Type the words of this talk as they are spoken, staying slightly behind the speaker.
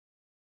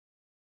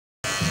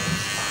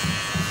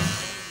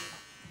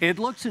It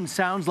looks and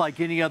sounds like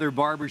any other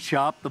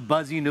barbershop, the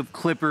buzzing of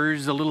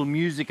clippers, a little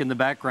music in the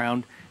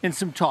background, and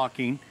some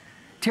talking.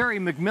 Terry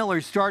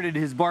McMiller started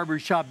his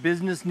barbershop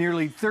business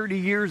nearly 30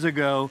 years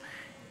ago.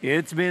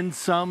 It's been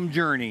some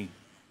journey.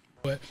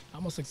 But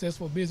I'm a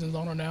successful business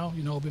owner now.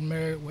 Been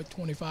married,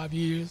 25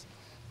 years.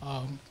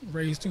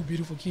 Raised two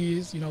beautiful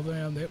kids.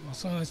 That my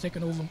son's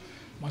taking over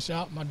my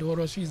shop. My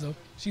daughter, she's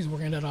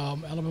working at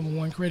Alabama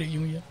One Credit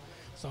Union.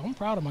 So I'm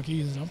proud of my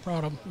kids, and I'm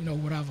proud of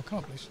what I've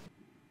accomplished.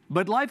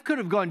 But life could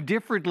have gone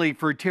differently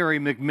for Terry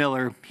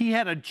McMiller. He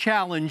had a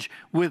challenge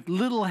with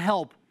little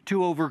help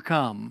to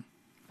overcome.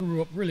 I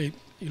grew up really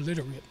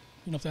illiterate.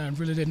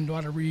 Really didn't know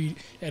how to read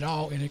at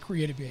all, and it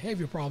created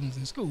behavior problems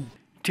in school.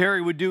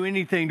 Terry would do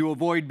anything to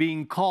avoid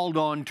being called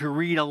on to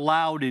read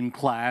aloud in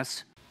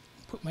class.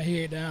 Put my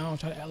head down,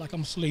 try to act like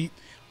I'm asleep,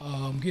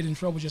 get in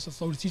trouble just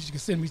so the teacher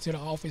could send me to the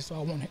office so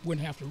I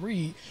wouldn't have to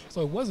read. So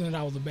it wasn't that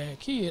I was a bad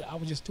kid, I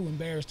was just too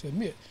embarrassed to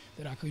admit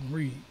that I couldn't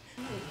read.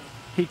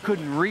 He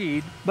couldn't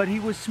read, but he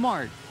was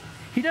smart.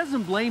 He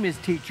doesn't blame his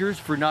teachers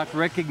for not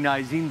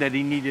recognizing that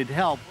he needed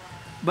help,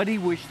 but he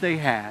wished they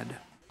had.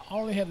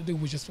 All they had to do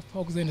was just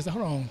focus in and say,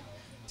 hold on,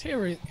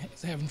 Terry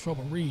is having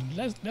trouble reading,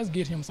 let's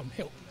get him some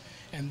help.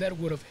 And that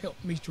would have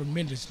helped me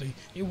tremendously.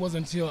 It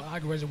wasn't until I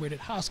graduated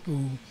high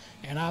school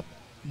and I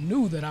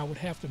knew that I would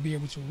have to be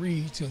able to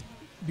read to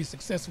be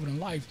successful in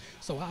life.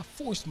 So I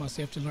forced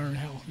myself to learn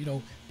how,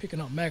 picking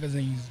up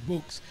magazines,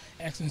 books,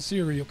 asking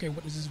Siri, okay,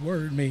 what does this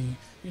word mean?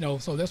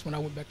 So that's when I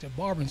went back to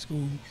barbering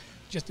school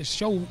just to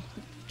show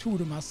true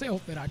to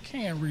myself that I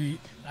can read,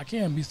 I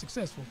can be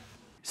successful.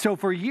 So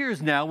for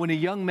years now, when a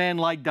young man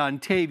like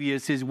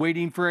Dontavius is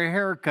waiting for a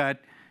haircut,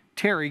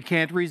 Terry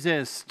can't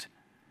resist.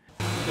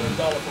 Get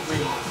 $1 for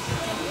reading.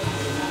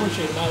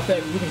 Appreciate it. Matter of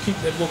fact, you can keep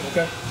that book,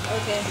 okay?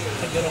 Okay.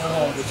 Take that on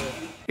home with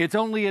you. It's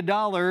only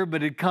 $1,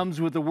 but it comes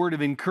with a word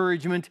of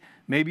encouragement,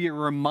 maybe a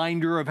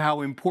reminder of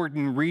how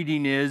important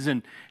reading is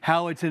and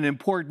how it's an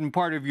important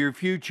part of your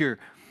future.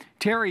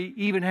 Terry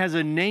even has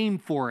a name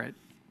for it.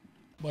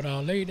 But I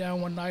laid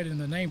down one night and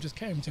the name just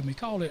came to me.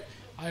 Call it,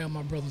 I am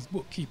my brother's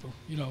bookkeeper,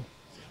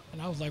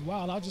 And I was like,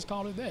 wow, I'll just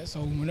call it that.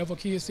 So whenever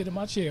kids sit in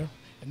my chair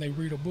and they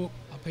read a book,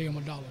 I pay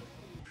them $1.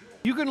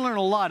 You can learn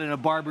a lot in a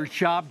barber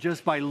shop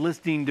just by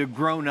listening to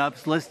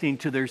grown-ups, listening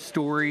to their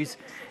stories.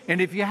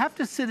 And if you have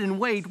to sit and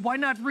wait, why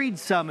not read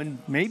some and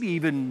maybe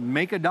even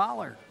make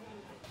 $1?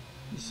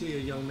 You see a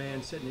young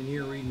man sitting in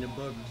here reading a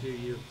book, do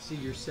you see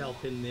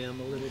yourself in them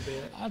a little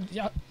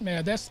bit?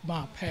 Man, that's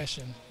my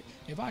passion.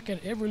 If I can,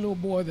 every little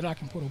boy that I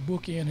can put a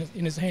book in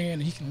his hand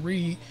and he can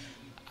read,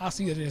 I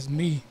see it as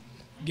me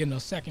getting a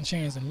second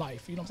chance in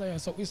life. You know what I'm saying?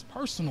 So it's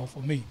personal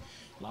for me.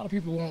 A lot of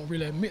people won't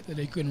really admit that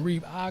they couldn't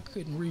read. I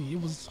couldn't read.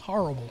 It was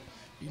horrible.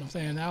 You know what I'm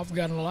saying? I've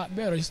gotten a lot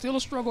better. It's still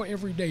a struggle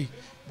every day,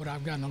 but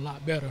I've gotten a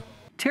lot better.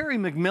 Terry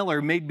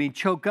McMiller made me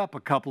choke up a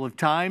couple of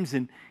times,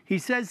 and he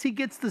says he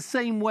gets the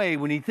same way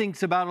when he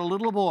thinks about a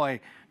little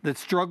boy that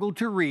struggled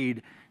to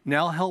read,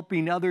 now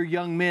helping other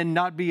young men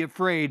not be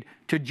afraid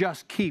to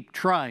just keep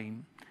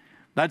trying.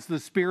 That's the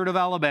spirit of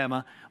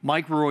Alabama.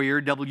 Mike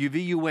Royer,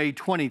 WVUA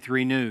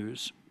 23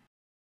 News.